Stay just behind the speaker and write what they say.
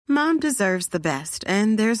Mom deserves the best,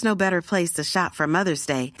 and there's no better place to shop for Mother's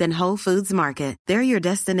Day than Whole Foods Market. They're your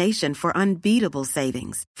destination for unbeatable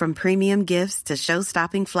savings, from premium gifts to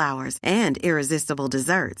show-stopping flowers and irresistible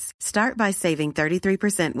desserts. Start by saving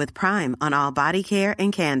 33% with Prime on all body care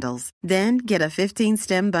and candles. Then get a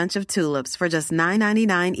 15-stem bunch of tulips for just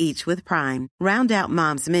 $9.99 each with Prime. Round out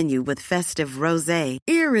Mom's menu with festive rosé,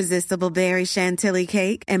 irresistible berry chantilly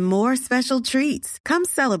cake, and more special treats. Come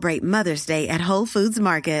celebrate Mother's Day at Whole Foods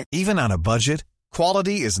Market. Even on a budget,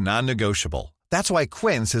 quality is non-negotiable. That's why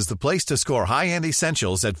Quince is the place to score high-end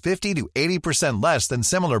essentials at 50 to 80% less than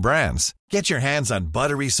similar brands. Get your hands on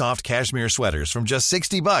buttery soft cashmere sweaters from just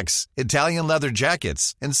 $60, Italian leather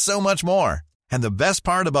jackets, and so much more. And the best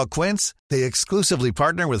part about Quince, they exclusively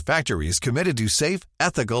partner with factories committed to safe,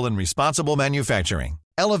 ethical, and responsible manufacturing.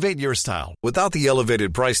 Elevate your style without the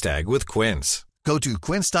elevated price tag with Quince. Go to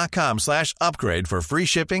quince.com/upgrade for free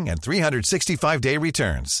shipping and 365-day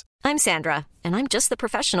returns. I'm Sandra, and I'm just the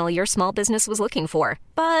professional your small business was looking for.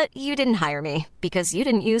 But you didn't hire me because you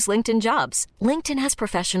didn't use LinkedIn Jobs. LinkedIn has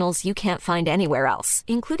professionals you can't find anywhere else,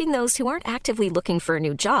 including those who aren't actively looking for a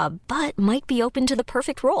new job, but might be open to the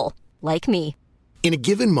perfect role, like me. In a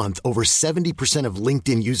given month, over 70% of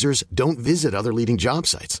LinkedIn users don't visit other leading job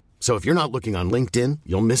sites. So if you're not looking on LinkedIn,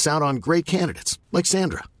 you'll miss out on great candidates like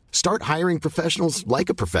Sandra. Start hiring professionals like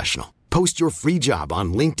a professional. Post your free job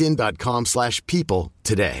on linkedin.com/people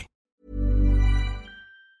today.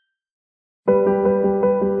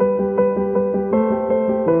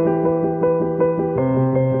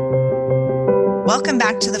 Welcome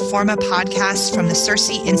back to the Forma podcast from the Circe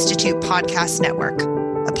Institute Podcast Network,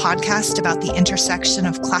 a podcast about the intersection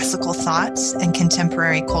of classical thoughts and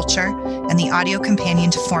contemporary culture, and the audio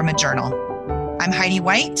companion to Forma Journal. I'm Heidi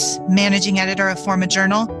White, managing editor of Forma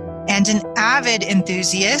Journal, and an avid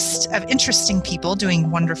enthusiast of interesting people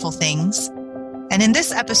doing wonderful things. And in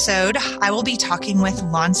this episode, I will be talking with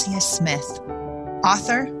Lancia Smith,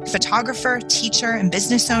 author, photographer, teacher, and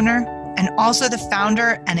business owner, and also the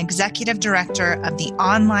founder and executive director of the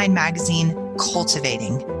online magazine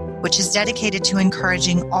Cultivating, which is dedicated to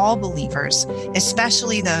encouraging all believers,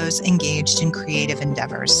 especially those engaged in creative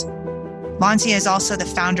endeavors. Lancia is also the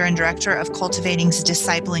founder and director of Cultivating's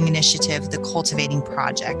discipling initiative, the Cultivating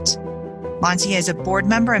Project. Lancia is a board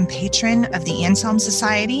member and patron of the Anselm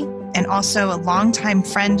Society, and also a longtime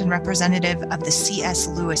friend and representative of the C.S.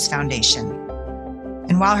 Lewis Foundation.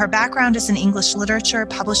 And while her background is in English literature,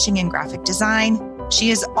 publishing, and graphic design, she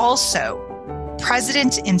is also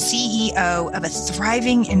president and CEO of a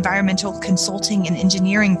thriving environmental consulting and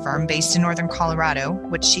engineering firm based in Northern Colorado,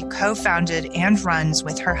 which she co-founded and runs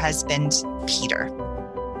with her husband, Peter.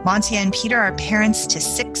 Lancia and Peter are parents to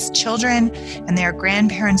 6 children, and they are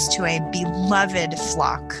grandparents to a beloved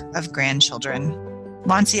flock of grandchildren.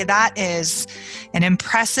 Lancia, that is an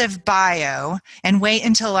impressive bio, and wait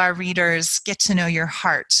until our readers get to know your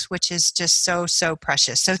heart, which is just so, so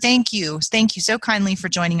precious. So thank you so kindly for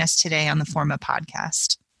joining us today on the Forma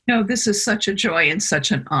podcast. No, this is such a joy and such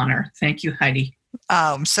an honor. Thank you, Heidi.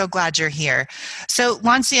 Oh, I'm so glad you're here. So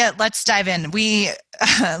Lancia, let's dive in.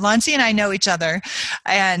 Lancia and I know each other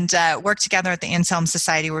and work together at the Anselm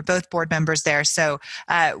Society. We're both board members there. So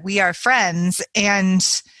we are friends and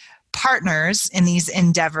partners in these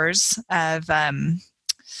endeavors of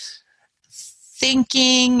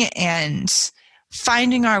thinking and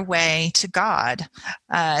finding our way to God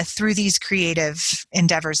through these creative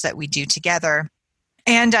endeavors that we do together.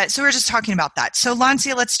 And so we're just talking about that. So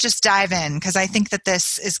Lancia, let's just dive in, because I think that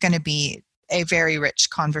this is going to be a very rich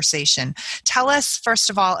conversation. Tell us, first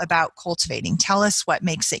of all, about Cultivating. Tell us what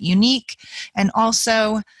makes it unique, and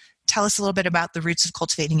also tell us a little bit about the roots of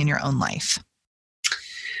cultivating in your own life.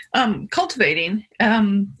 Cultivating,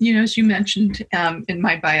 as you mentioned in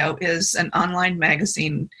my bio, is an online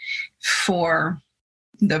magazine for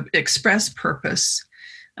the express purpose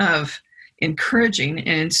of encouraging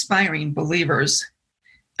and inspiring believers,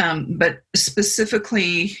 but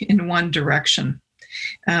specifically in one direction.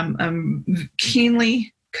 I'm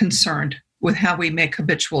keenly concerned with how we make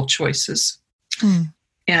habitual choices.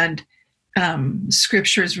 And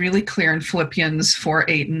Scripture is really clear in Philippians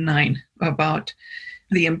 4:8-9 about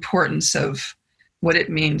the importance of what it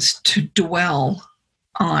means to dwell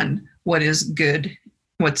on what is good,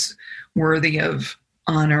 what's worthy of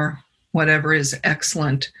honor, whatever is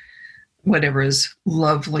excellent, whatever is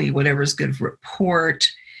lovely, whatever is good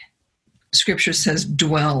report. Scripture says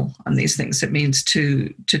dwell on these things. It means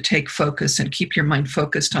to take focus and keep your mind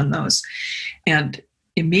focused on those. And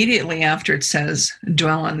immediately after it says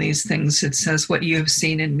dwell on these things, it says what you have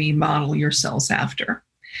seen in me, model yourselves after.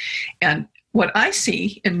 And what I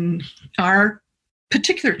see in our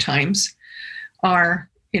particular times are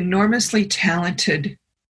enormously talented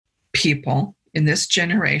people in this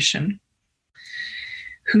generation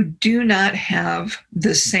who do not have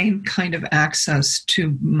the same kind of access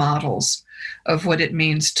to models of what it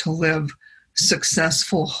means to live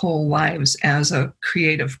successful whole lives as a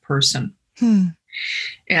creative person.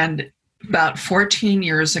 And about 14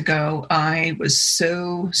 years ago, I was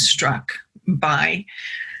so struck by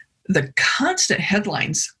the constant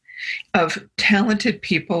headlines of talented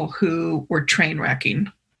people who were train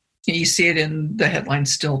wrecking. You see it in the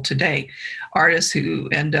headlines still today. Artists who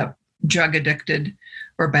end up drug addicted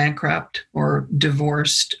or bankrupt or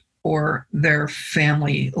divorced, or their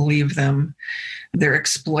family leave them. They're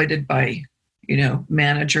exploited by,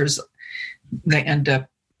 managers. They end up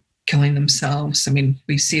killing themselves. I mean,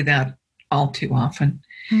 we see that all too often.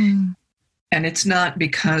 And it's not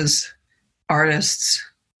because artists,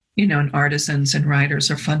 and artisans and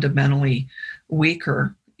writers are fundamentally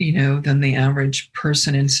weaker, than the average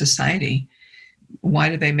person in society. Why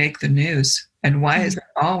do they make the news? And why is it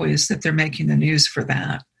always that they're making the news for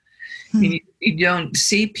that? You don't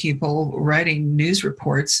see people writing news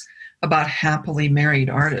reports about happily married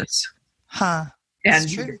artists. And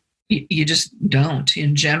true. You just don't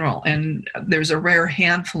in general. And there's a rare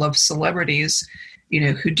handful of celebrities,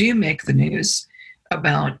 who do make the news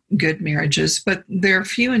about good marriages, but they're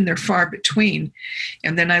few and they're far between.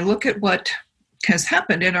 And then I look at what has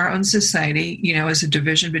happened in our own society, as a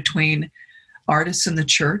division between artists and the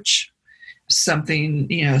church,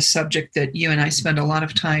 something, a subject that you and I spend a lot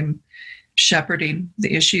of time shepherding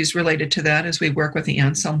the issues related to that as we work with the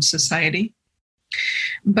Anselm Society.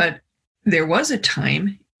 But there was a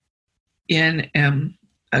time in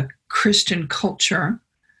a Christian culture,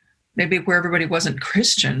 maybe where everybody wasn't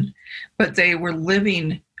Christian, but they were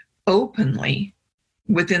living openly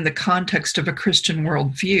within the context of a Christian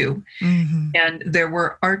worldview. And there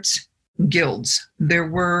were arts guilds. There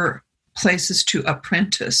were places to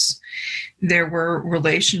apprentice. There were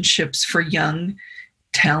relationships for young,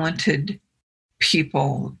 talented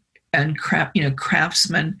people and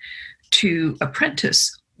craftsmen to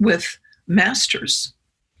apprentice with masters.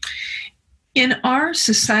 In our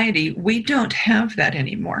society, we don't have that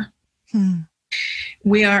anymore.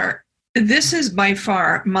 This is by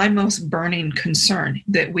far my most burning concern,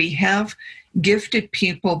 that we have gifted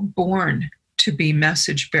people born to be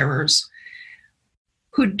message bearers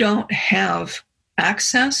who don't have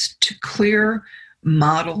access to clear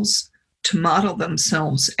models to model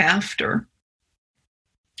themselves after.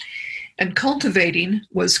 And Cultivating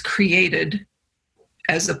was created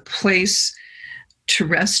as a place to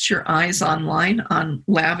rest your eyes online on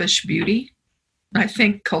lavish beauty. I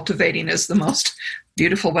think Cultivating is the most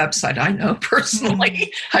beautiful website I know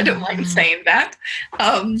personally. I don't mind saying that.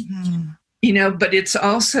 But it's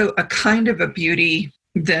also a kind of a beauty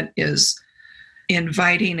that is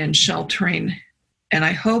inviting and sheltering, and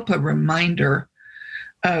I hope a reminder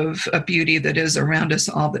of a beauty that is around us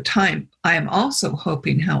all the time. I am also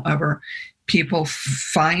hoping, however, people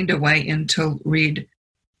find a way in to read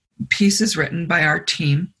pieces written by our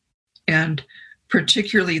team, and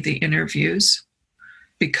particularly the interviews,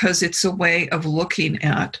 because it's a way of looking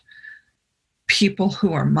at people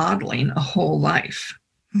who are modeling a whole life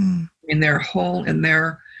in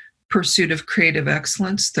their pursuit of creative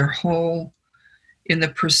excellence, their whole in the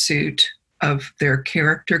pursuit of their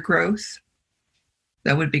character growth.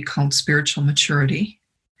 That would be called spiritual maturity.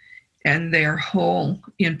 And their whole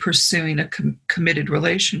in pursuing a committed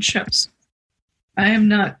relationships. I am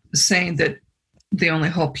not saying that the only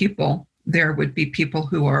whole people there would be people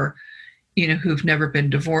who are, who've never been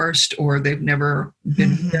divorced or they've never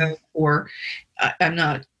been widowed, or I'm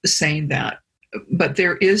not saying that. But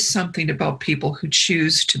there is something about people who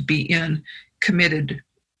choose to be in committed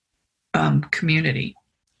community.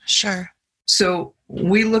 Sure. So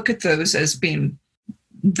we look at those as being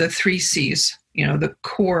the 3 C's, the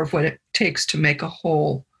core of what it takes to make a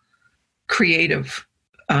whole creative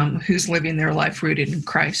who's living their life rooted in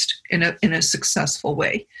Christ in a successful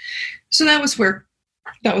way. So that was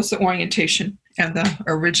the orientation and the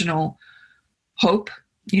original hope,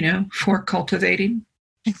 for Cultivating.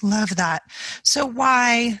 I love that. So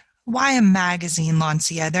why a magazine,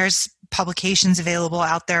 Lancia? There's publications available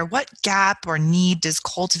out there. What gap or need does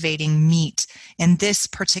Cultivating meet in this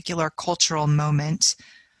particular cultural moment?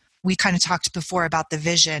 We kind of talked before about the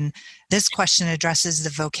vision. This question addresses the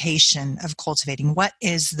vocation of Cultivating. What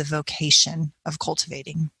is the vocation of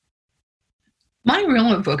Cultivating? My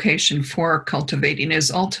real vocation for Cultivating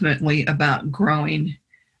is ultimately about growing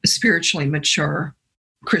spiritually mature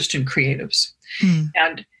Christian creatives.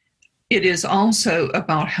 And it is also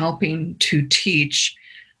about helping to teach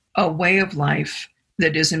a way of life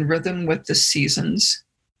that is in rhythm with the seasons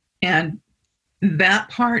And that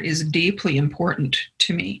part is deeply important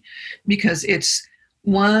to me because it's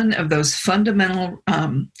one of those fundamental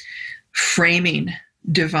framing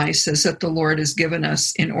devices that the Lord has given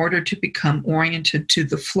us in order to become oriented to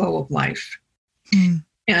the flow of life. Mm.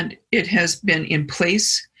 And it has been in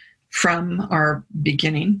place from our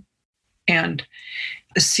beginning. And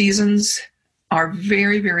the seasons are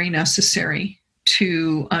very, very necessary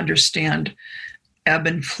to understand ebb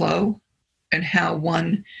and flow and how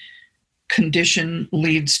one condition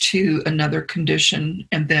leads to another condition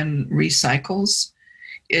and then recycles.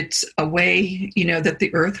 It's a way, that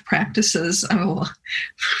the earth practices,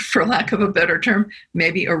 for lack of a better term,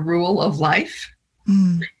 maybe a rule of life.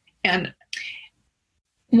 Mm. And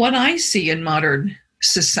what I see in modern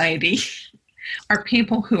society are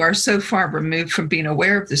people who are so far removed from being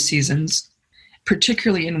aware of the seasons,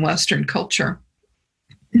 particularly in Western culture,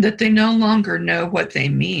 that they no longer know what they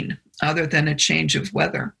mean other than a change of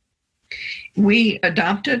weather. We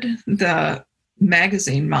adopted the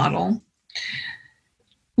magazine model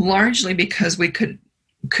largely because we could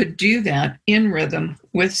do that in rhythm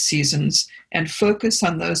with seasons and focus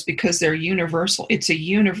on those because they're universal. It's a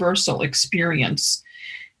universal experience,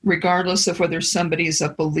 regardless of whether somebody's a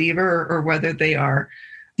believer or whether they are,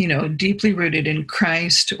 deeply rooted in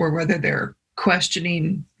Christ or whether they're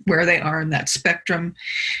questioning where they are in that spectrum.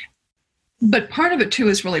 But part of it, too,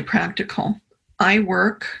 is really practical. I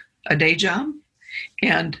work a day job,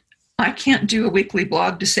 and I can't do a weekly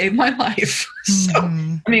blog to save my life. So,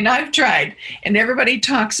 I've tried, and everybody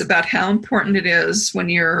talks about how important it is when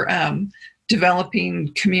you're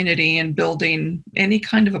developing community and building any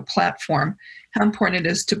kind of a platform, how important it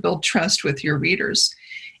is to build trust with your readers.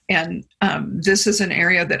 And this is an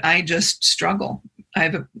area that I just struggle. I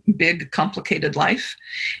have a big, complicated life,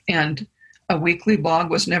 and a weekly blog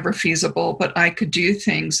was never feasible, but I could do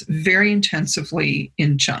things very intensively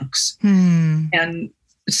in chunks. And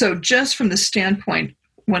so just from the standpoint,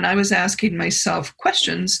 when I was asking myself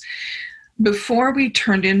questions, before we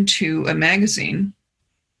turned into a magazine,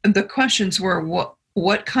 the questions were,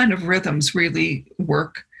 what kind of rhythms really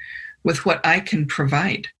work with what I can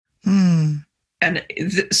provide? And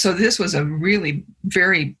so this was a really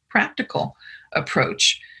very practical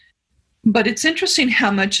approach. But it's interesting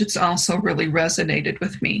how much it's also really resonated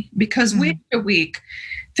with me because week to week,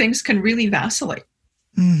 things can really vacillate.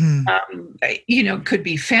 Could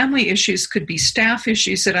be family issues, could be staff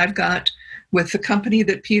issues that I've got with the company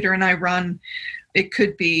that Peter and I run. It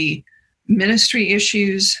could be ministry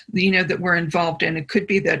issues, that we're involved in. It could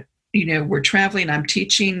be that, we're traveling, I'm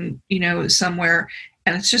teaching, somewhere,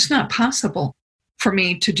 and it's just not possible for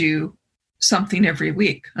me to do something every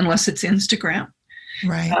week unless it's Instagram.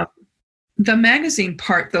 Right. The magazine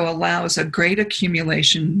part, though, allows a great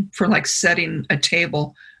accumulation for like setting a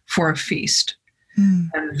table for a feast.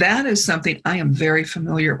 And that is something I am very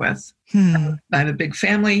familiar with. I have a big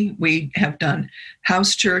family. We have done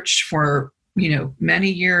house church for, many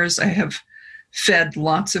years. I have fed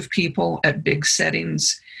lots of people at big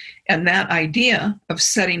settings. And that idea of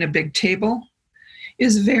setting a big table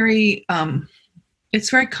is very, it's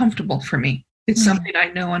very comfortable for me. It's something I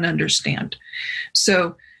know and understand.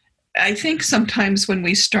 So I think sometimes when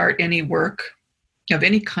we start any work of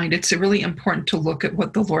any kind, it's really important to look at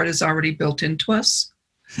what the Lord has already built into us,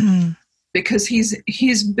 because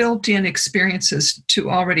He's built in experiences to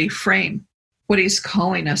already frame what He's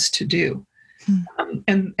calling us to do,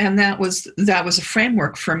 and that was a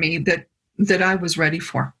framework for me that I was ready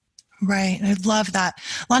for. Right, I love that,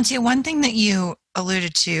 Lancia. One thing that you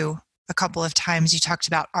alluded to a couple of times, you talked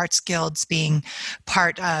about arts guilds being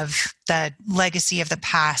part of the legacy of the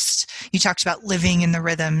past. You talked about living in the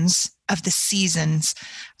rhythms of the seasons.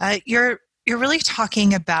 You're really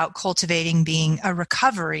talking about cultivating being a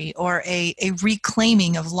recovery or a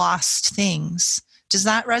reclaiming of lost things. Does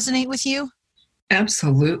that resonate with you?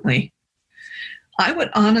 Absolutely. I would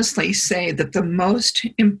honestly say that the most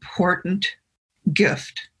important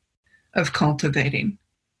gift of cultivating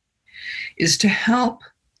is to help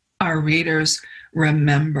our readers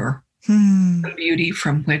remember the beauty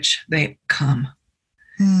from which they come.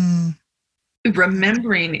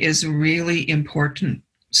 Remembering is really important.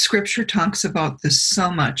 Scripture talks about this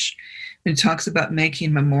so much. It talks about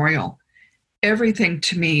making memorial. Everything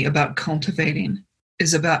to me about cultivating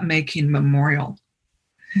is about making memorial.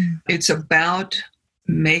 It's about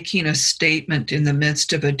making a statement in the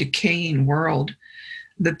midst of a decaying world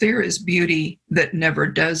that there is beauty that never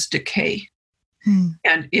does decay.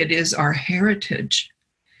 And it is our heritage.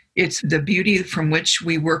 It's the beauty from which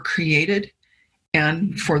we were created.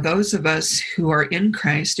 And for those of us who are in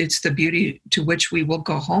Christ, it's the beauty to which we will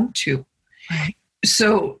go home to. Right.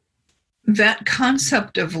 So that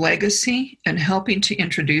concept of legacy and helping to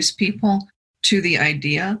introduce people to the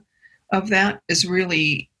idea of that is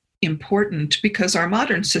really important, because our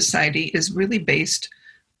modern society is really based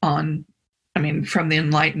on, from the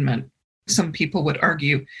Enlightenment. Some people would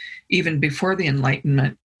argue even before the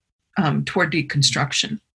Enlightenment, toward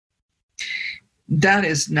deconstruction. That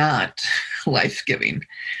is not life-giving.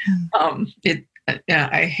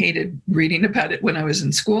 I hated reading about it when I was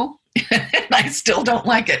in school, and I still don't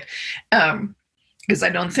like it, because I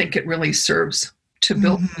don't think it really serves to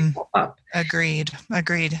build people up. Agreed.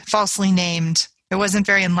 Falsely named. It wasn't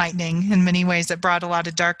very enlightening in many ways. It brought a lot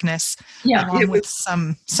of darkness, along with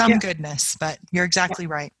some goodness, but you're exactly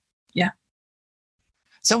right. Yeah.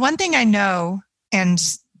 So one thing I know and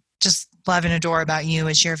just love and adore about you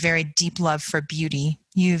is your very deep love for beauty.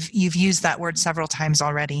 You've used that word several times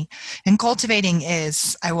already. And Cultivating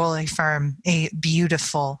is, I will affirm, a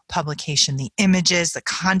beautiful publication. The images, the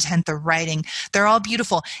content, the writing, they're all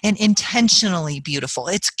beautiful and intentionally beautiful.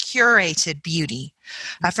 It's curated beauty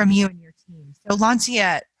from you and your team. So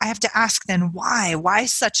Lancia, I have to ask then, why? Why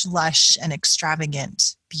such lush and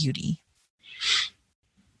extravagant beauty?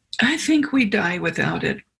 I think we die without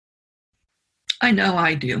it. I know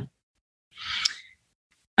I do.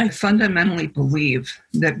 I fundamentally believe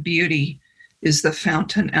that beauty is the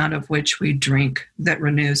fountain out of which we drink that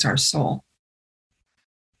renews our soul.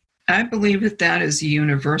 I believe that that is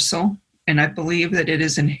universal, and I believe that it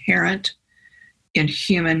is inherent in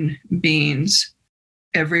human beings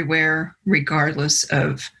everywhere, regardless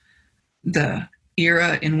of the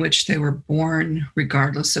era in which they were born,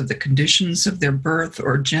 regardless of the conditions of their birth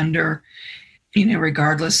or gender,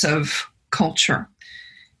 regardless of culture.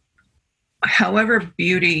 However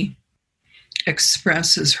beauty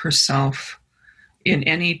expresses herself in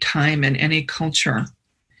any time, in any culture,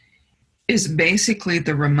 is basically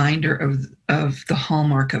the reminder of the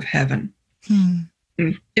hallmark of heaven.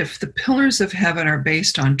 If the pillars of heaven are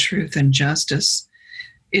based on truth and justice,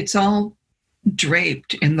 it's all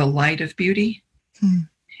draped in the light of beauty.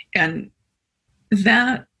 And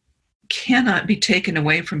that cannot be taken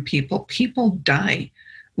away from people. People die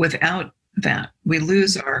without that. We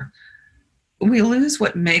lose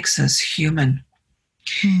what makes us human.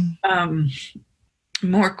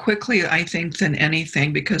 More quickly, I think, than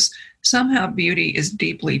anything, because somehow beauty is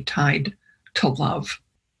deeply tied to love.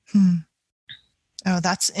 Oh,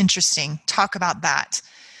 that's interesting. Talk about that.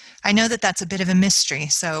 I know that that's a bit of a mystery,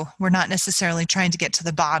 so we're not necessarily trying to get to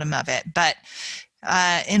the bottom of it, but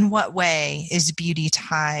in what way is beauty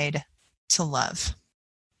tied to love?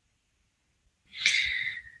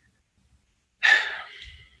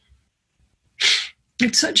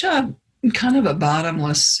 It's such a kind of a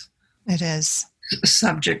bottomless It is.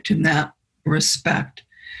 subject in that respect.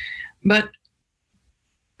 But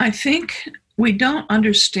I think we don't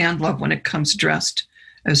understand love when it comes dressed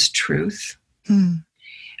as truth.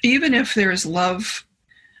 Even if there is love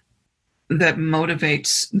that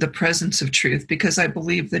motivates the presence of truth, because I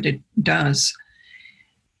believe that it does,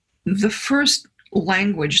 the first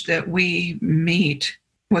language that we meet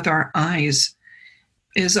with our eyes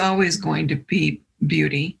is always going to be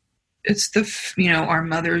beauty. It's our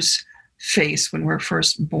mother's face when we're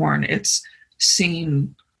first born. It's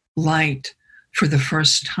seeing light for the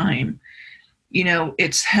first time.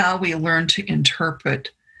 It's how we learn to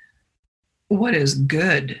interpret what is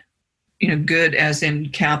good, good as in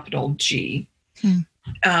capital G.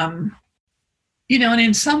 And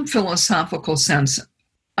in some philosophical sense,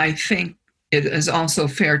 I think it is also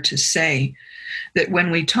fair to say that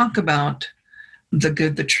when we talk about the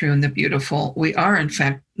good, the true, and the beautiful, we are, in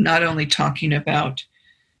fact, not only talking about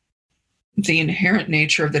the inherent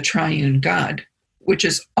nature of the triune God, which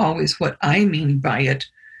is always what I mean by it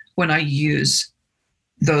when I use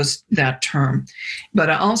that term, but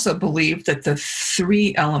I also believe that the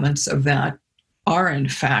three elements of that are, in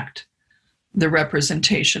fact, the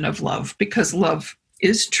representation of love, because love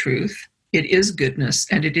is truth, it is goodness,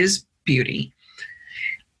 and it is beauty.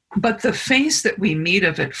 But the face that we meet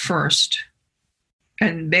of it first,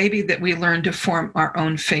 and maybe that we learn to form our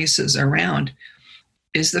own faces around,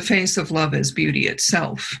 is the face of love as beauty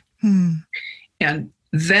itself. And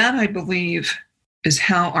that, I believe, is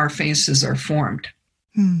how our faces are formed.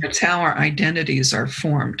 It's how our identities are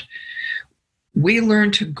formed. We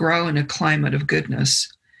learn to grow in a climate of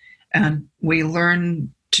goodness, and we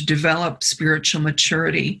learn to develop spiritual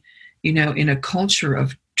maturity, in a culture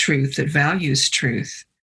of truth that values truth.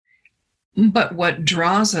 But what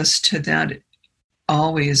draws us to that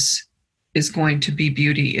always is going to be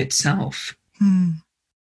beauty itself.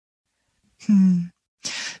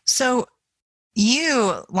 So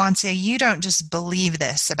you, Lancia, you don't just believe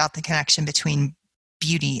this about the connection between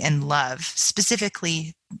beauty and love,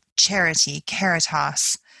 specifically charity,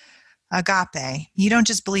 caritas, agape. You don't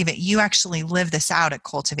just believe it, you actually live this out at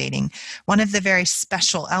Cultivating. One of the very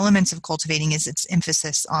special elements of Cultivating is its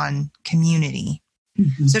emphasis on community.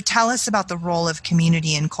 Mm-hmm. So tell us about the role of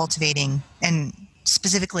community in Cultivating, and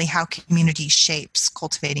specifically how community shapes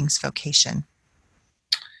Cultivating's vocation.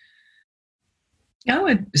 I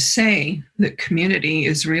would say that community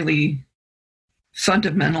is really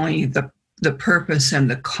fundamentally the purpose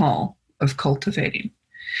and the call of Cultivating,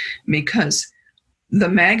 because the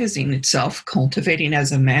magazine itself, Cultivating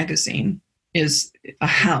as a magazine, is a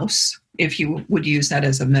house, if you would use that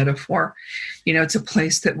as a metaphor. It's a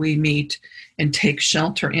place that we meet and take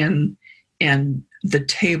shelter in, and the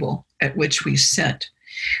table at which we sit.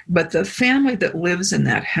 But the family that lives in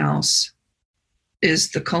that house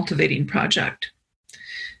is the Cultivating Project.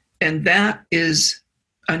 And that is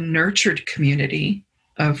a nurtured community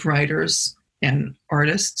of writers and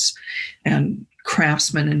artists and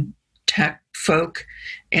craftsmen and tech folk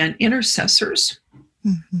and intercessors.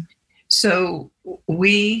 Mm-hmm. So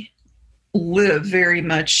we live very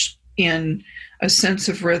much in a sense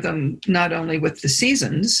of rhythm, not only with the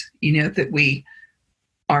seasons, that we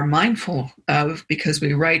are mindful of because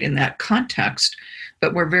we write in that context,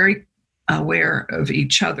 but we're very aware of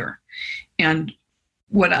each other. And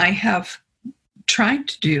what I have tried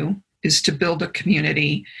to do is to build a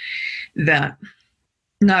community that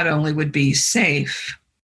not only would be safe.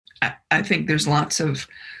 I think there's lots of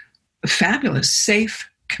fabulous, safe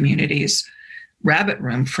communities. Rabbit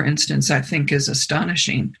Room, for instance, I think is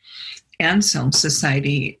astonishing. Anselm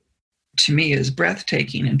Society, to me, is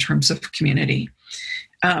breathtaking in terms of community.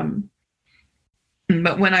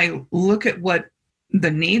 But when I look at what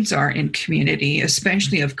the needs are in community,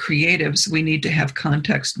 especially of creatives, we need to have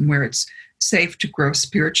context where it's safe to grow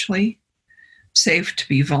spiritually, safe to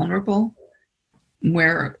be vulnerable,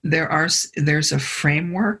 where there's a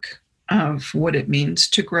framework of what it means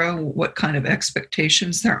to grow, what kind of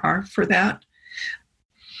expectations there are for that.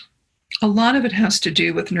 A lot of it has to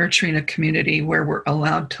do with nurturing a community where we're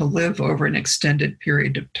allowed to live over an extended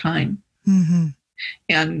period of time. Mm-hmm.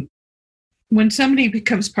 And when somebody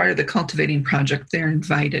becomes part of the Cultivating Project, they're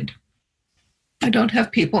invited. I don't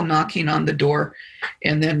have people knocking on the door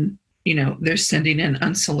and then, they're sending in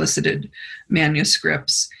unsolicited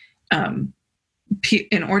manuscripts.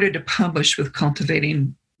 In order to publish with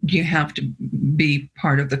Cultivating, you have to be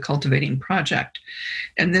part of the Cultivating Project.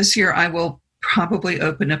 And this year I will probably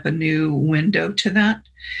open up a new window to that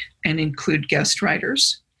and include guest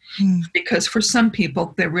writers. Because for some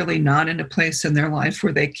people, they're really not in a place in their life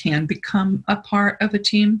where they can become a part of a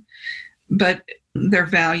team, but they're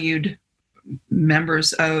valued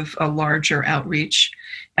members of a larger outreach,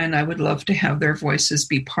 and I would love to have their voices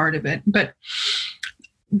be part of it. But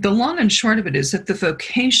the long and short of it is that the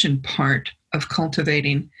vocation part of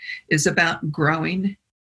Cultivating is about growing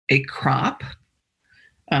a crop.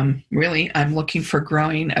 Really, I'm looking for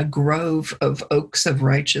growing a grove of oaks of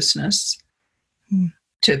righteousness.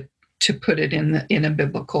 To put it in a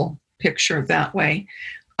biblical picture that way.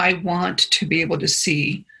 I want to be able to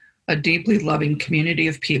see a deeply loving community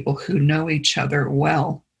of people who know each other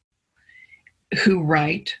well, who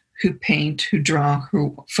write, who paint, who draw,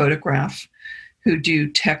 who photograph, who do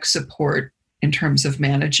tech support in terms of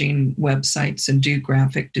managing websites and do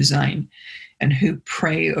graphic design, and who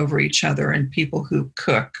pray over each other, and people who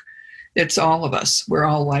cook. It's all of us. We're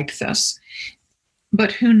all like this.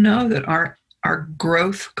 But who know that our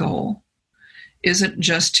growth goal isn't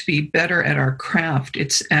just to be better at our craft,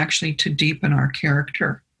 it's actually to deepen our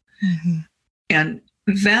character. Mm-hmm. And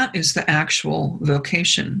that is the actual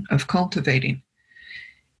vocation of Cultivating.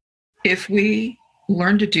 If we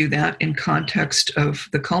learn to do that in context of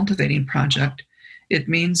the Cultivating Project, it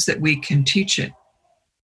means that we can teach it.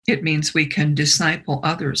 It means we can disciple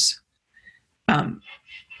others.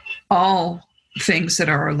 All things that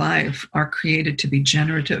are alive are created to be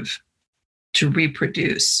generative, to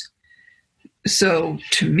reproduce. So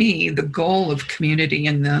to me, the goal of community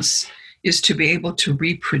in this is to be able to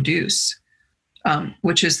reproduce,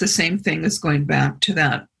 which is the same thing as going back to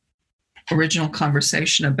that original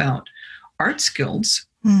conversation about art skills.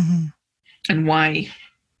 Mm-hmm. And why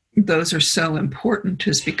those are so important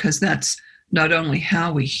is because that's not only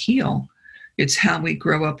how we heal, it's how we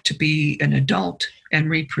grow up to be an adult and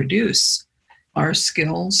reproduce our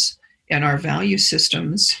skills and our value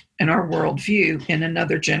systems and our worldview in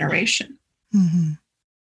another generation. Mm-hmm.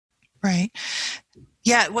 Right.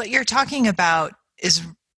 Yeah, what you're talking about is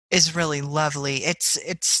really lovely.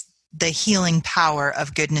 It's the healing power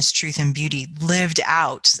of goodness, truth, and beauty lived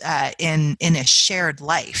out in a shared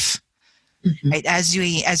life. right? As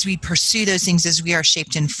we pursue those things, as we are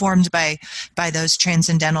shaped and formed by those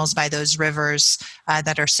transcendentals, by those rivers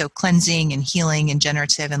that are so cleansing and healing and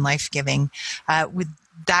generative and life-giving,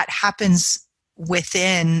 that happens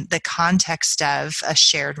within the context of a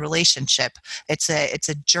shared relationship. It's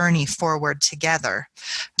a journey forward together.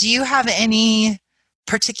 Do you have any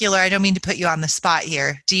particular, I don't mean to put you on the spot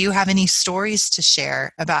here, do you have any stories to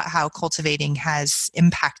share about how cultivating has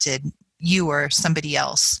impacted you or somebody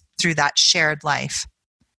else through that shared life?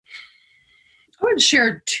 I would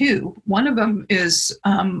share two. One of them is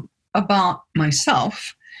about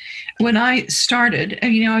myself. When I started,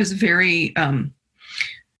 and I was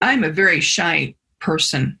I'm a very shy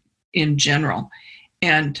person in general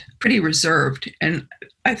and pretty reserved. And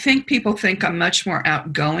I think people think I'm much more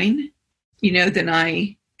outgoing, than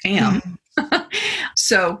I am.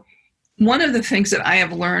 So one of the things that I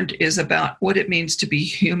have learned is about what it means to be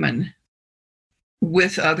human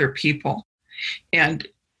with other people. And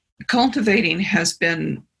cultivating has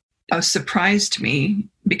been a surprise to me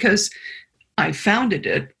because I founded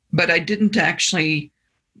it, but I didn't actually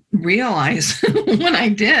realize when I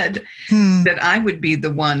did that I would be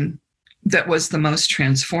the one that was the most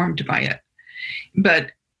transformed by it.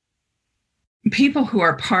 But people who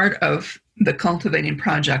are part of the Cultivating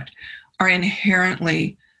Project are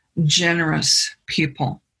inherently generous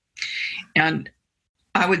people. And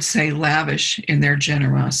I would say lavish in their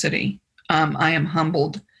generosity. I am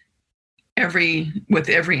humbled with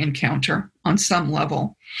every encounter on some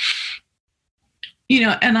level.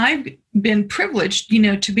 And I've been privileged,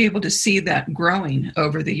 to be able to see that growing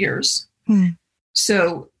over the years.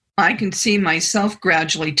 So I can see myself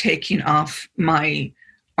gradually taking off my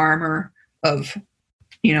armor of,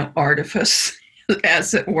 artifice,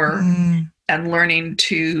 as it were, and learning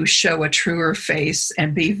to show a truer face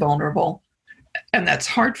and be vulnerable. And that's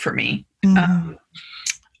hard for me. I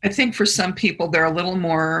think for some people, they're a little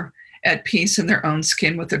more at peace in their own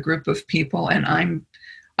skin with a group of people, and I'm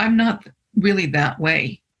not really that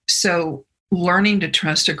way. So learning to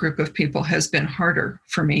trust a group of people has been harder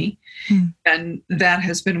for me. And that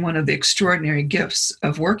has been one of the extraordinary gifts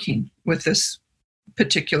of working with this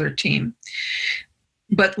particular team.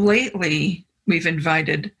 But lately, we've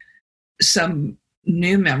invited some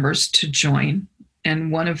new members to join,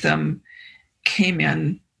 and one of them came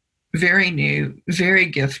in very new, very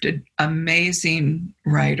gifted, amazing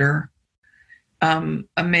writer,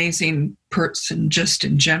 amazing person just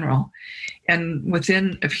in general. And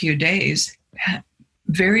within a few days,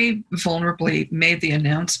 very vulnerably made the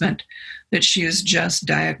announcement that she is just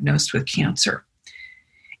diagnosed with cancer.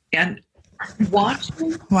 And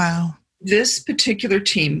watching this particular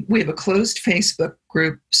team, we have a closed Facebook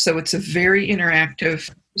group, so it's a very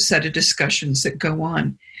interactive set of discussions that go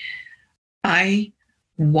on. I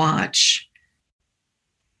watch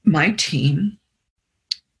my team,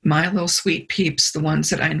 my little sweet peeps, the ones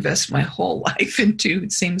that I invest my whole life into,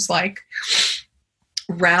 it seems like,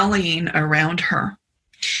 rallying around her.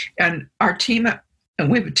 And our team,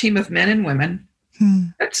 and we have a team of men and women.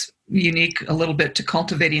 That's unique a little bit to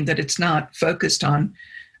cultivating, that it's not focused on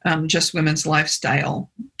just women's lifestyle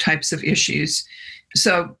types of issues.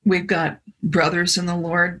 So we've got brothers in the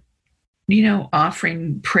Lord,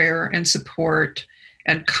 offering prayer and support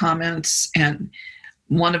and comments. And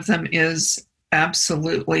one of them is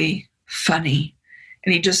absolutely funny.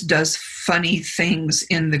 And he just does funny things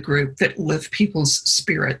in the group that lift people's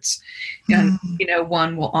spirits. And,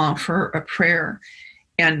 one will offer a prayer.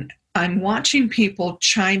 And I'm watching people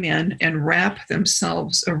chime in and wrap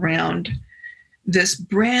themselves around this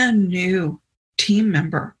brand new team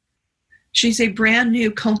member. She's a brand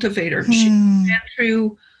new cultivator. She's been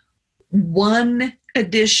through one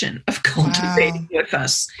edition of cultivating with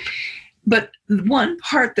us. But one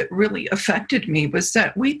part that really affected me was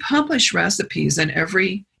that we publish recipes in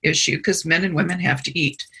every issue because men and women have to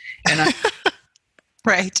eat. And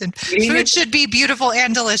right. And food should be beautiful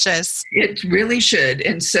and delicious. It really should.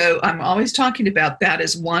 And so I'm always talking about that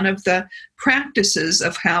as one of the practices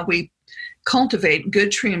of how we cultivate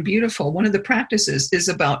good, true, and beautiful. One of the practices is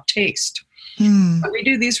about taste. We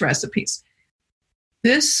do these recipes.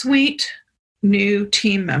 This sweet new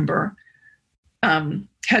team member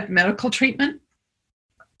had medical treatment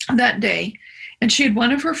that day, and she had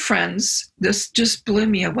one of her friends, this just blew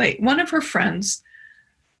me away, one of her friends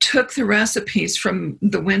took the recipes from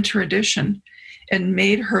the winter edition and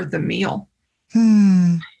made her the meal.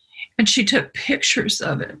 And she took pictures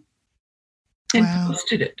of it and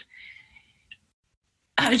posted it.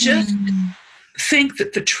 I just think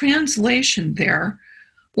that the translation there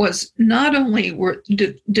was not only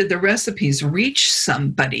did the recipes reach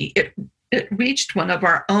somebody, it reached one of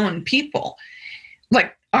our own people.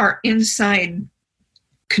 Like, are inside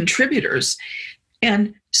contributors.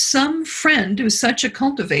 And some friend who's such a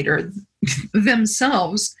cultivator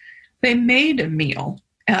themselves, they made a meal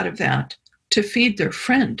out of that to feed their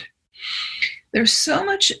friend. There's so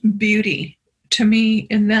much beauty to me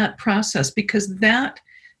in that process, because that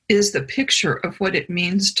is the picture of what it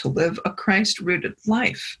means to live a Christ-rooted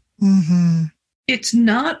life. Mm-hmm. It's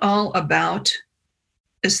not all about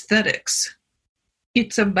aesthetics.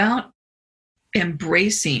 It's about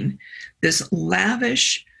embracing this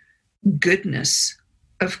lavish goodness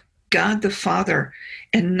of God the Father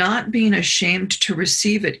and not being ashamed to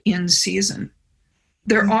receive it in season.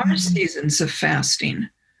 There are seasons of fasting.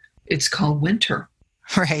 It's called winter.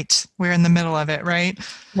 Right. We're in the middle of it, right?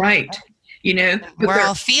 Right. You know, we're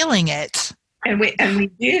all feeling it. And we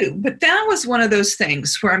do. But that was one of those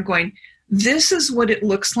things where I'm going, this is what it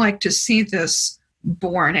looks like to see this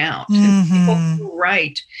borne out. And people who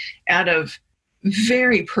write out of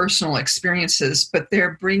very personal experiences, but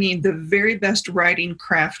they're bringing the very best writing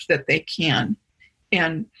craft that they can.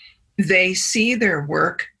 And they see their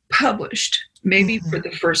work published, maybe for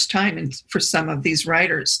the first time, and for some of these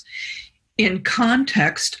writers, in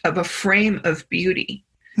context of a frame of beauty,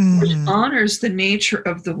 which honors the nature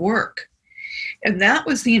of the work. And that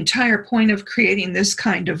was the entire point of creating this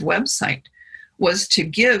kind of website, was to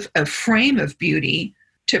give a frame of beauty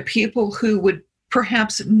to people who would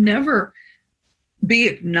perhaps never be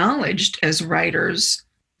acknowledged as writers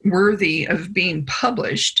worthy of being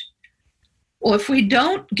published. Well, if we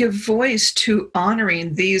don't give voice to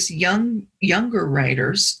honoring these younger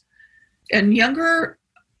writers, and younger,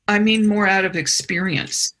 I mean more out of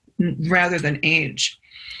experience rather than age,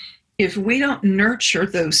 if we don't nurture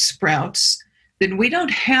those sprouts, then we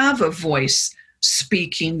don't have a voice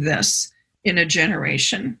speaking this in a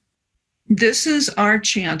generation. This is our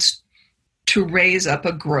chance to raise up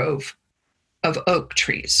a grove of oak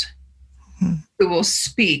trees who will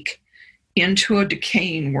speak into a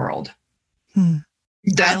decaying world.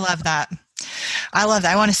 I love that. I love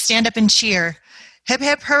that. I want to stand up and cheer. Hip,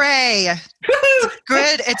 hip, hooray.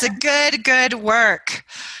 It's a good work.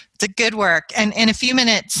 It's a good work. And in a few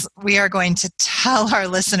minutes, we are going to tell our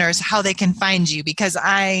listeners how they can find you, because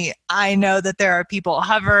I know that there are people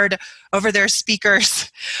hovered over their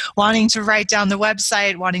speakers wanting to write down the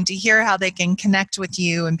website, wanting to hear how they can connect with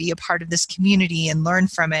you and be a part of this community and learn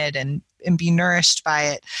from it and be nourished by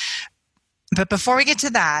it. But before we get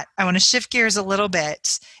to that, I want to shift gears a little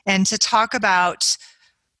bit and to talk about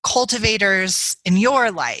cultivators in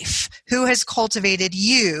your life. Who has cultivated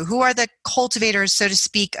you? Who are the cultivators, so to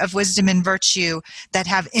speak, of wisdom and virtue that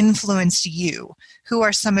have influenced you? Who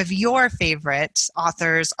are some of your favorite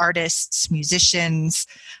authors, artists, musicians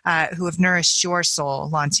who have nourished your soul,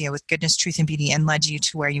 Lancia, with goodness, truth, and beauty and led you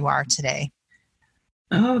to where you are today?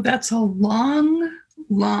 Oh, that's a long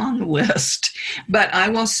list. But I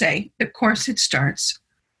will say, of course, it starts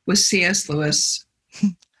with C.S. Lewis.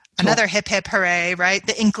 Another hip, hip, hooray, right?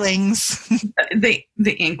 The Inklings. the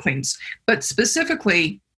Inklings. But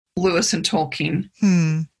specifically, Lewis and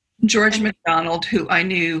Tolkien. George MacDonald, who I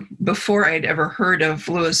knew before I'd ever heard of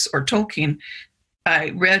Lewis or Tolkien,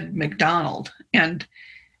 I read MacDonald. And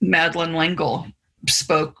Madeleine L'Engle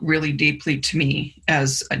spoke really deeply to me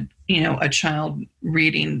as a child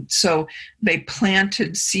reading. So they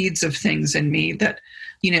planted seeds of things in me that,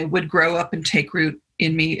 would grow up and take root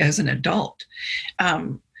in me as an adult.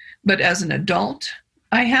 But as an adult,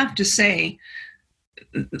 I have to say,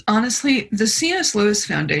 honestly, the C.S. Lewis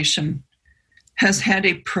Foundation has had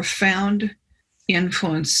a profound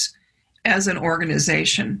influence as an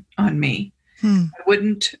organization on me. I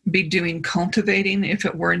wouldn't be doing cultivating if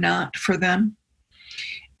it were not for them.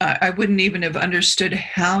 I wouldn't even have understood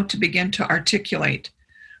how to begin to articulate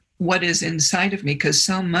what is inside of me, because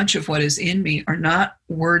so much of what is in me are not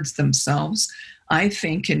words themselves. I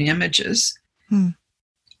think in images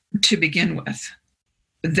to begin with.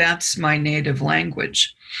 That's my native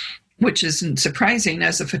language, which isn't surprising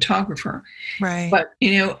as a photographer. Right. But,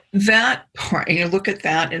 that part, look at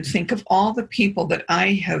that and think of all the people that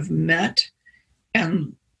I have met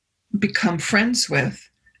and become friends with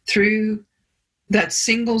through that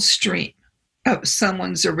single stream of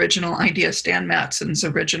someone's original idea, Stan Matson's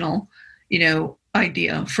original,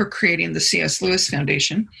 idea for creating the C.S. Lewis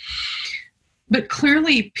Foundation. But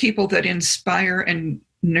clearly people that inspire and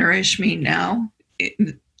nourish me now,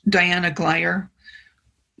 Diana Glyer,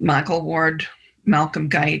 Michael Ward, Malcolm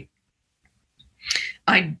Guite.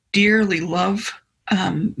 I dearly love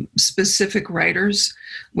specific writers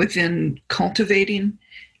within cultivating.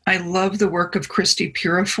 I love the work of Christy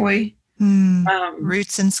Purifoy.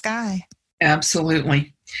 Roots and Sky.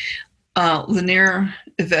 Absolutely. Lanier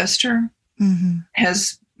Vester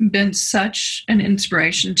has been such an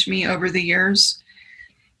inspiration to me over the years.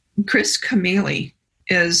 Chris Camille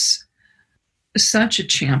is such a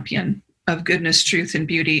champion of goodness, truth, and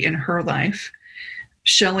beauty in her life.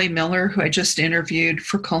 Shelley Miller, who I just interviewed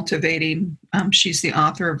for Cultivating, she's the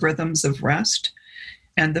author of Rhythms of Rest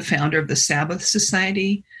and the founder of the Sabbath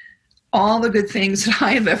Society. All the good things that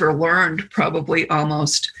I have ever learned, probably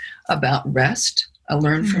almost, about rest, I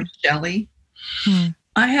learned from Shelley.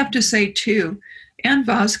 I have to say, too, Ann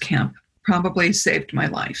Voskamp probably saved my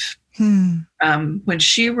life. When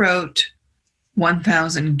she wrote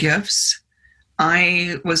 1,000 Gifts,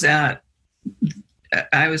 I was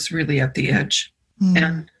really at the edge.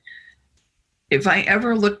 And if I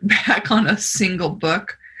ever look back on a single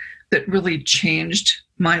book that really changed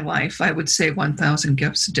my life, I would say 1,000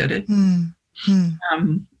 Gifts did it.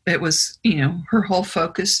 It was, her whole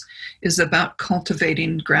focus is about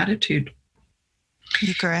cultivating gratitude.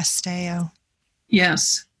 Eucharisteo.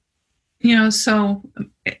 Yes. So,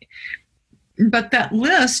 but that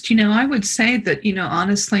list, I would say that,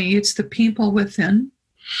 honestly, it's the people within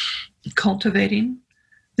cultivating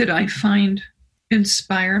that I find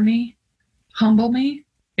inspire me, humble me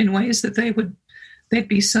in ways that they'd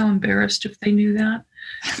be so embarrassed if they knew that.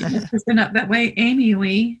 If they're not that way. Amy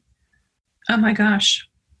Lee, oh my gosh.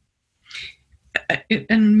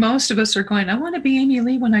 And most of us are going, I want to be Amy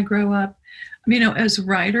Lee when I grow up. As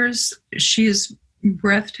writers, she is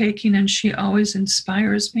breathtaking and she always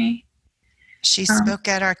inspires me. She spoke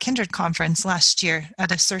at our Kindred conference last year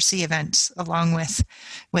at a Circe event along with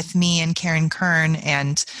me and Karen Kern.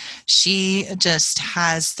 And she just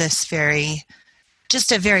has this a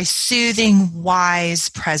very soothing, wise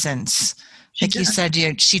presence. Like you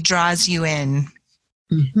said, she draws you in.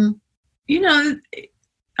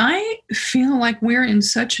 I feel like we're in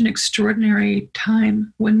such an extraordinary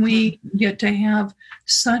time when we get to have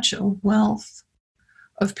such a wealth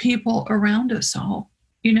of people around us all,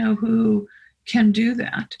 who can do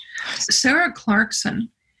that. Sarah Clarkson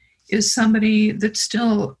is somebody that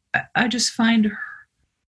still, I just find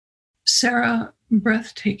Sarah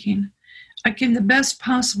breathtaking. Like in the best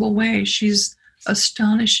possible way, she's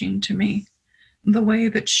astonishing to me, the way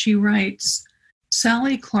that she writes.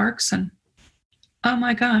 Sally Clarkson, oh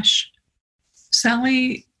my gosh.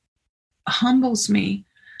 Sally humbles me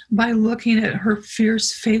by looking at her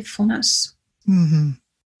fierce faithfulness.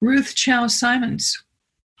 Ruth Chow Simons,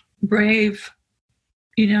 brave.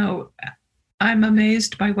 I'm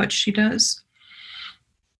amazed by what she does.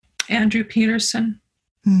 Andrew Peterson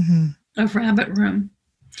of Rabbit Room.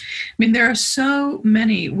 There are so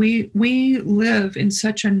many. We live in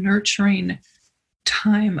such a nurturing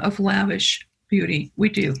time of lavish beauty. We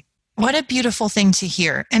do. What a beautiful thing to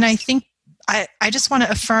hear. And I think I just want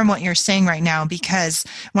to affirm what you're saying right now, because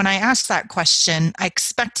when I asked that question, I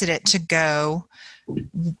expected it to go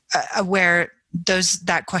where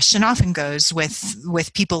that question often goes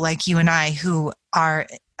with people like you and I who are,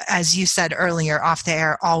 as you said earlier off the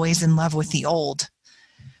air, always in love with the old.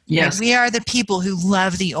 Yes. We are the people who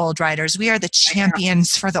love the old writers. We are the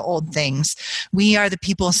champions for the old things. We are the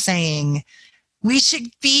people saying, we should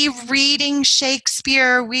be reading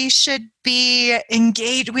Shakespeare. We should be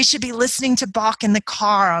engaged. We should be listening to Bach in the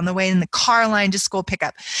car on the way in the car line to school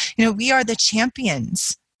pickup. We are the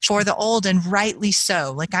champions for the old, and rightly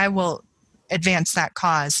so. Like, I will advance that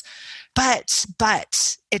cause. But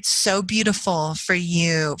it's so beautiful for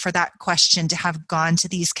you, for that question, to have gone to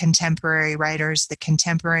these contemporary writers, the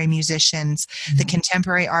contemporary musicians, the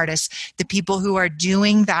contemporary artists, the people who are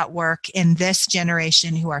doing that work in this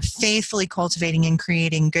generation, who are faithfully cultivating and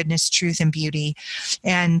creating goodness, truth, and beauty,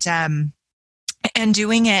 and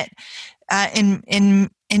doing it in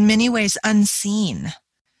many ways unseen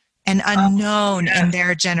and unknown in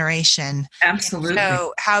their generation. Absolutely.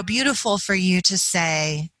 So how beautiful for you to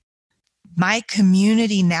say, my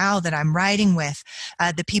community now that I'm writing with,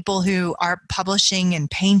 the people who are publishing and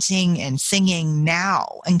painting and singing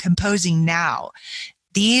now and composing now,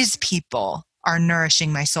 these people are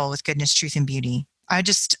nourishing my soul with goodness, truth, and beauty. I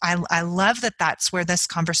love that that's where this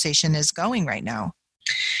conversation is going right now.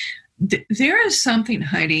 There is something,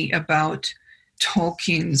 Heidi, about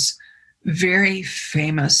Tolkien's very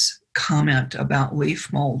famous comment about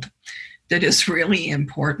leaf mold that is really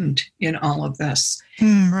important in all of this.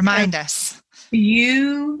 Remind us.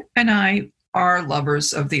 You and I are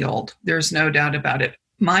lovers of the old. There's no doubt about it.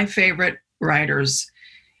 My favorite writers,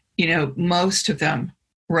 most of them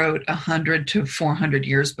wrote 100 to 400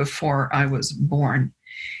 years before I was born.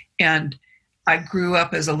 And I grew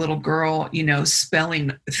up as a little girl,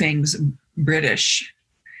 spelling things British.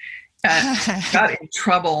 Got in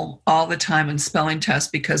trouble all the time in spelling tests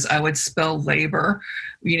because I would spell labor,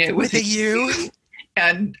 with a U.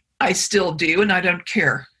 And I still do, and I don't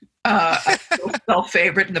care. I still spell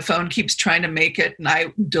favorite, and the phone keeps trying to make it, and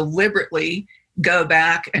I deliberately go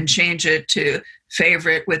back and change it to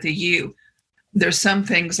favorite with a U. There's some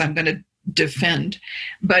things I'm going to defend.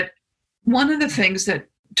 But one of the things that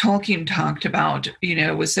Tolkien talked about,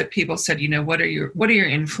 was that people said, what are your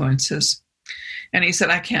influences? And he said,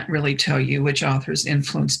 I can't really tell you which authors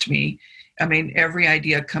influenced me. I mean, every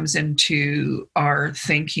idea comes into our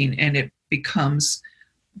thinking and it becomes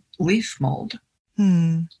leaf mold.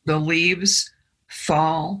 The leaves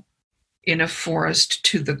fall in a forest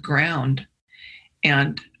to the ground,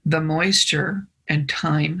 and the moisture and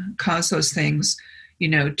time cause those things,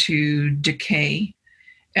 to decay,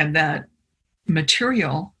 and that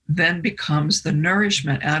material then becomes the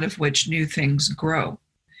nourishment out of which new things grow.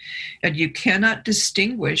 And you cannot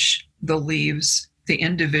distinguish the leaves, the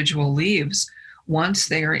individual leaves, once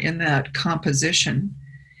they are in that composition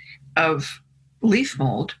of leaf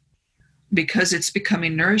mold, because it's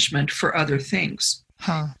becoming nourishment for other things.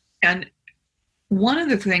 And one of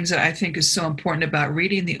the things that I think is so important about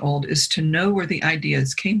reading the old is to know where the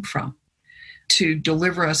ideas came from, to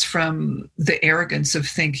deliver us from the arrogance of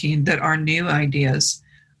thinking that our new ideas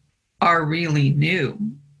are really new,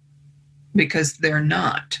 because they're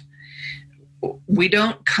not. We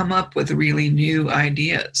don't come up with really new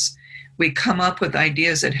ideas. We come up with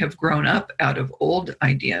ideas that have grown up out of old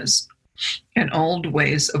ideas and old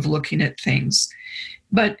ways of looking at things.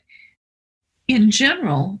 But in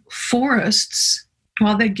general, forests,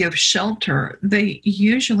 while they give shelter, they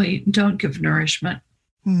usually don't give nourishment.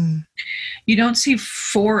 You don't see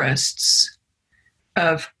forests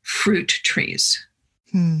of fruit trees.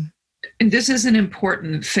 And this is an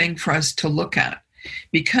important thing for us to look at,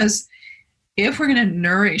 because if we're going to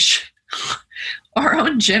nourish our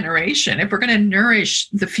own generation, if we're going to nourish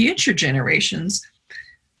the future generations,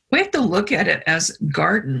 we have to look at it as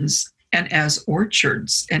gardens and as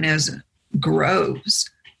orchards and as groves,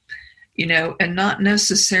 and not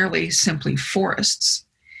necessarily simply forests.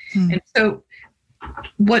 And so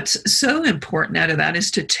what's so important out of that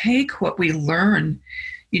is to take what we learn,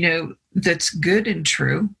 that's good and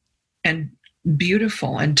true and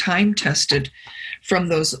beautiful and time-tested from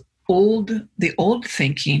the old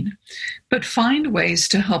thinking, but find ways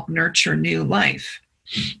to help nurture new life.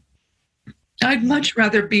 I'd much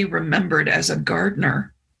rather be remembered as a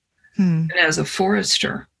gardener than as a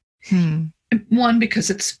forester. One,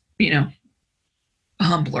 because it's,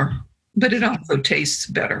 humbler, but it also tastes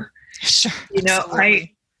better. Sure.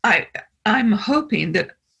 I'm hoping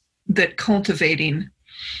that cultivating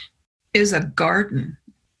is a garden,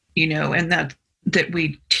 and that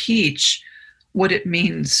we teach what it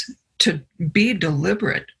means to be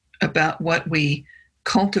deliberate about what we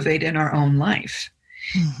cultivate in our own life,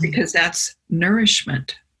 because that's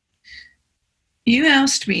nourishment. You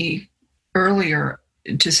asked me earlier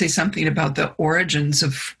to say something about the origins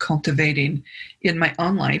of cultivating in my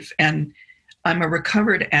own life, and I'm a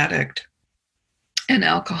recovered addict and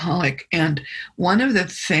alcoholic. And one of the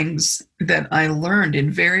things that I learned in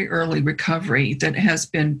very early recovery that has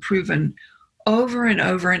been proven over and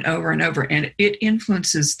over and over and over, and it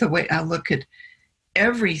influences the way I look at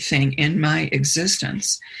everything in my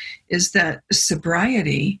existence, is that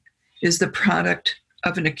sobriety is the product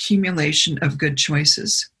of an accumulation of good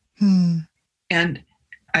choices. And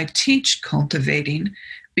I teach cultivating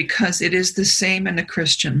because it is the same in the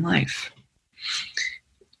Christian life.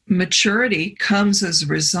 Maturity comes as a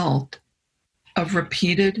result of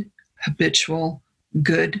repeated, habitual,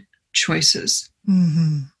 good choices.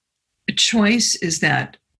 A choice is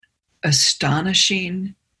that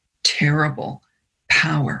astonishing, terrible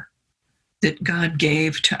power that God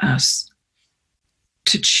gave to us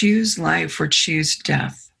to choose life or choose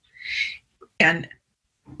death. And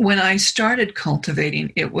when I started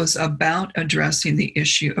cultivating, it was about addressing the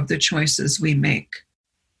issue of the choices we make.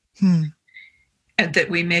 And that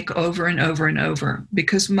we make over and over and over,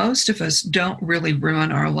 because most of us don't really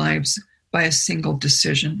ruin our lives by a single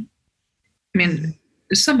decision. I mean,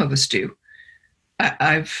 some of us do.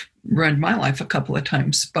 I've ruined my life a couple of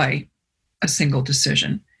times by a single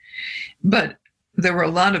decision. But there were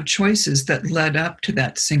a lot of choices that led up to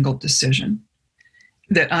that single decision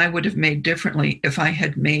that I would have made differently if I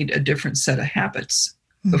had made a different set of habits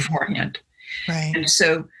beforehand. Right. And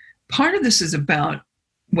so part of this is about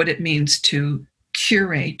what it means to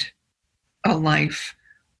curate a life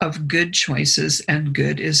of good choices, and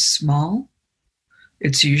good is small.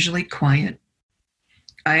 It's usually quiet.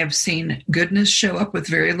 I have seen goodness show up with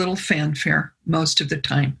very little fanfare most of the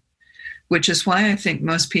time, which is why I think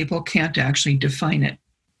most people can't actually define it.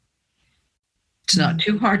 It's not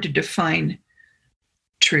too hard to define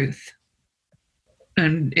truth.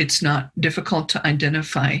 and it's not difficult to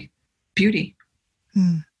identify beauty.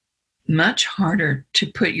 Much harder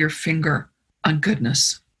to put your finger on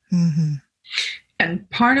goodness. And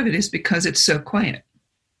part of it is because it's so quiet.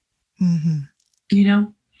 You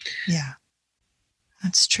know? Yeah,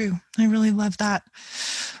 that's true. I really love that.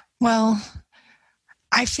 Well,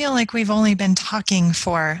 I feel like we've only been talking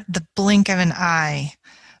for the blink of an eye,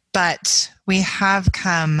 but we have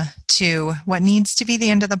come to what needs to be the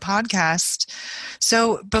end of the podcast.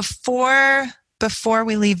 So before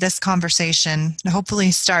we leave this conversation, and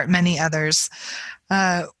hopefully start many others,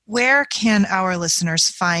 where can our listeners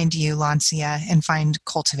find you, Lancia, and find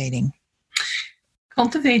Cultivating?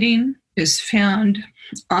 Cultivating is found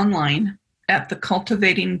online at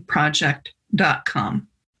thecultivatingproject.com.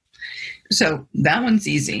 So that one's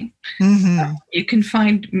easy. You can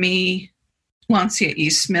find me, Lancia E.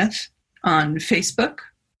 Smith, on Facebook,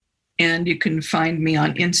 and you can find me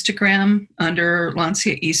on Instagram under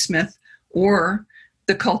Lancia E. Smith or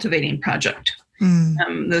The Cultivating Project.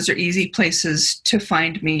 Those are easy places to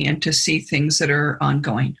find me and to see things that are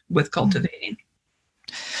ongoing with cultivating.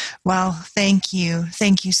 Well, thank you.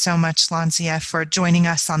 Thank you so much, Lancia, for joining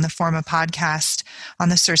us on the Forma podcast on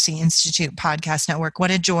the CiRCE Institute Podcast Network.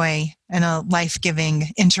 What a joy and a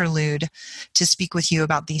life-giving interlude to speak with you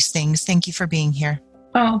about these things. Thank you for being here.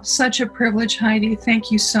 Oh, such a privilege, Heidi.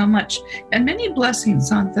 Thank you so much. And many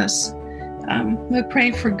blessings on this. We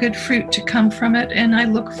pray for good fruit to come from it, and I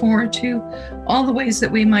look forward to all the ways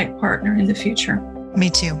that we might partner in the future.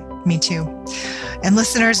 Me too. And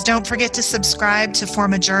listeners, don't forget to subscribe to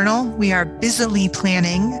Forma Journal. We are busily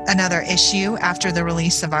planning another issue after the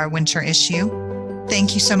release of our winter issue.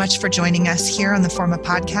 Thank you so much for joining us here on the Forma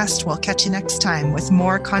podcast. We'll catch you next time with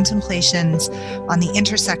more contemplations on the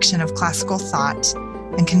intersection of classical thought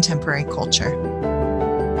and contemporary culture.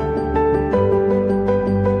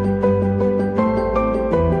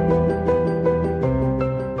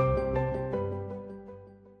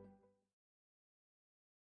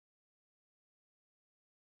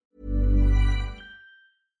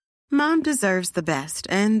 Mom deserves the best,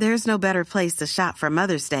 and there's no better place to shop for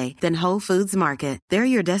Mother's Day than Whole Foods Market. They're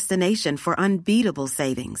your destination for unbeatable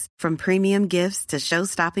savings, from premium gifts to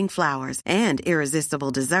show-stopping flowers and irresistible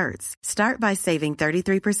desserts. Start by saving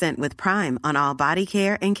 33% with Prime on all body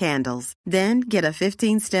care and candles. Then get a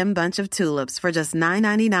 15-stem bunch of tulips for just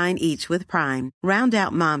 $9.99 each with Prime. Round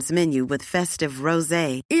out Mom's menu with festive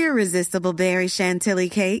rosé, irresistible berry chantilly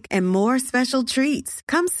cake, and more special treats.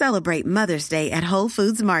 Come celebrate Mother's Day at Whole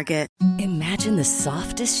Foods Market. Imagine the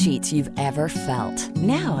softest sheets you've ever felt.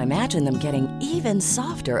 Now imagine them getting even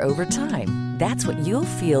softer over time. That's what you'll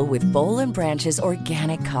feel with Boll & Branch's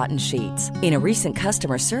organic cotton sheets. In a recent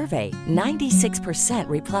customer survey, 96%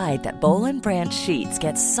 replied that Boll & Branch sheets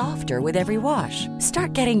get softer with every wash.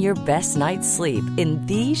 Start getting your best night's sleep in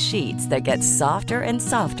these sheets that get softer and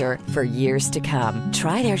softer for years to come.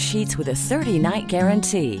 Try their sheets with a 30-night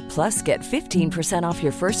guarantee. Plus, get 15% off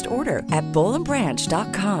your first order at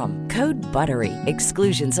bollandbranch.com. Code BUTTERY.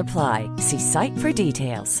 Exclusions apply. See site for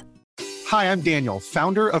details. Hi, I'm Daniel,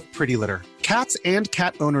 founder of Pretty Litter. Cats and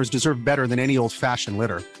cat owners deserve better than any old-fashioned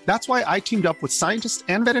litter. That's why I teamed up with scientists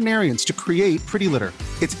and veterinarians to create Pretty Litter.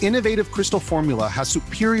 Its innovative crystal formula has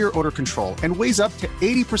superior odor control and weighs up to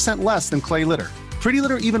 80% less than clay litter. Pretty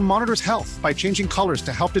Litter even monitors health by changing colors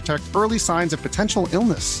to help detect early signs of potential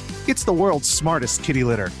illness. It's the world's smartest kitty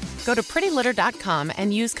litter. Go to prettylitter.com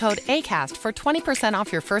and use code ACAST for 20%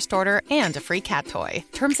 off your first order and a free cat toy.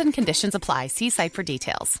 Terms and conditions apply. See site for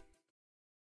details.